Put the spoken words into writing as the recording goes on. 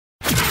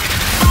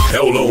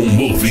Reolon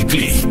Movie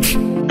Click.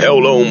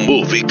 Reolon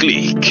Movie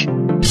Click.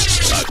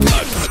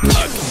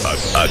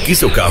 Aqui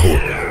seu carro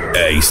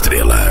é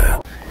estrela.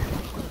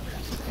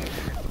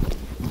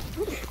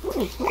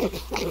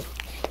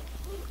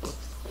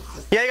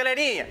 E aí,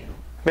 galerinha?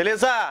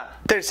 Beleza?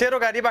 Terceiro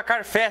Gariba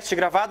Car Fest,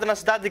 gravado na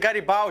cidade de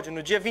Garibaldi,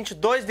 no dia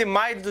 22 de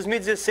maio de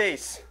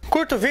 2016.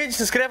 Curta o vídeo,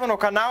 se inscreva no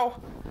canal,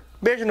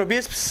 beijo no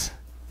bíceps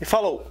e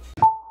falou!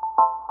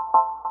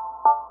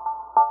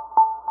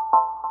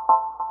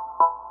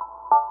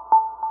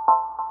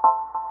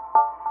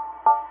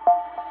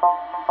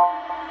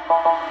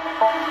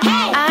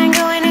 I'm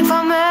going in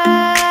for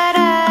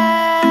murder.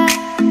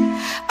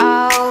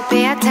 Oh,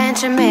 pay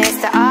attention,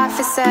 Mr.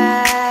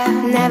 Officer.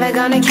 Never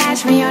gonna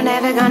catch me, you're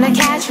never gonna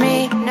catch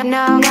me. No,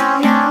 no, no,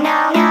 no,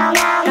 no, no,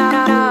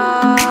 no,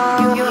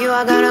 no. You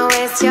are gonna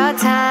waste your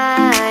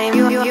time.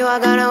 You are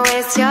gonna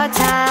waste your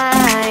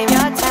time.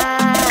 Your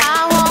time.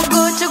 I won't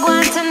go to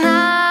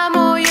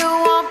Guantanamo. You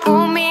won't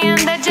pull me in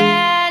the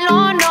jail.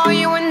 Oh no,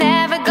 you are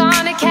never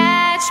gonna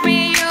catch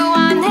me. You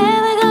are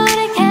never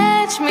gonna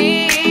catch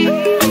me.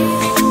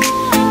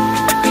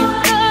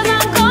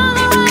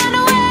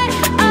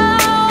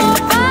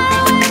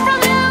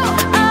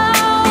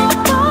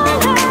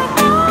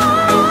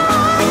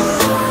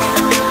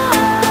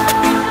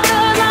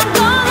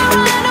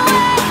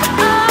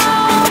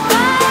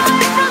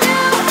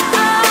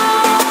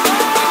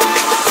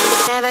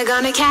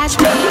 Gonna catch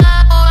me.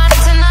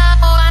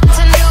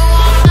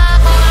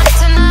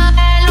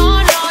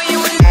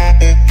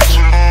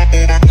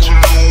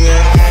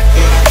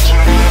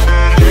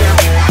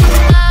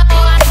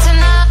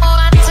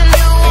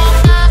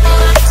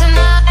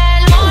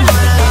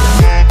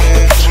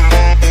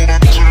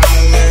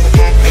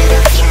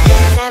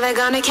 Never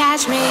gonna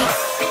catch me.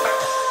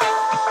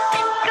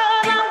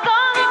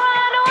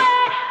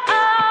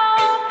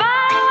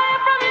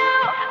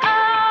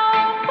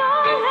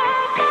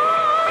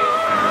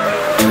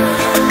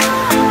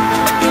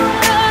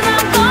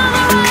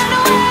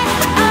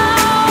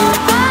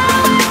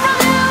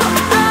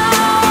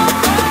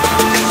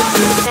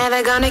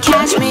 Never gonna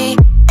catch me.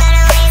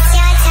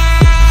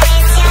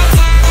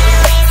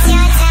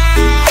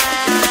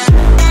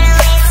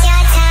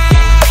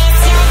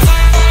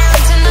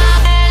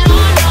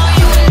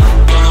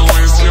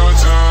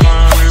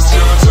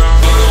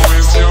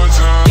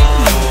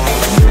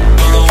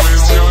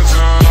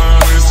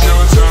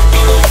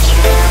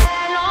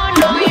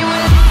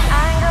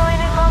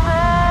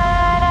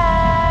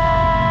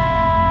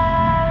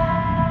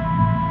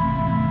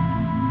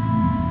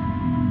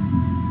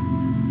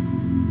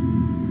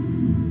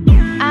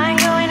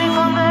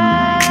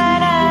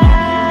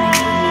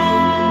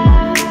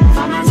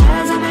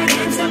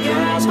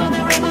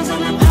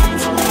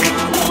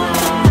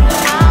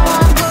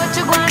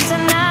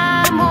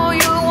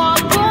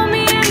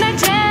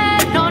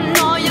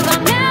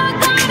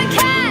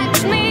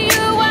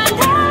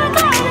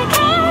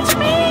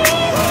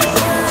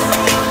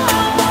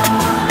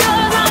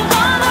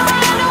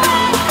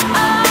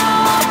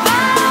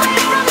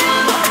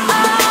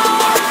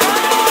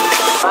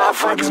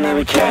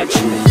 Never catch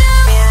me.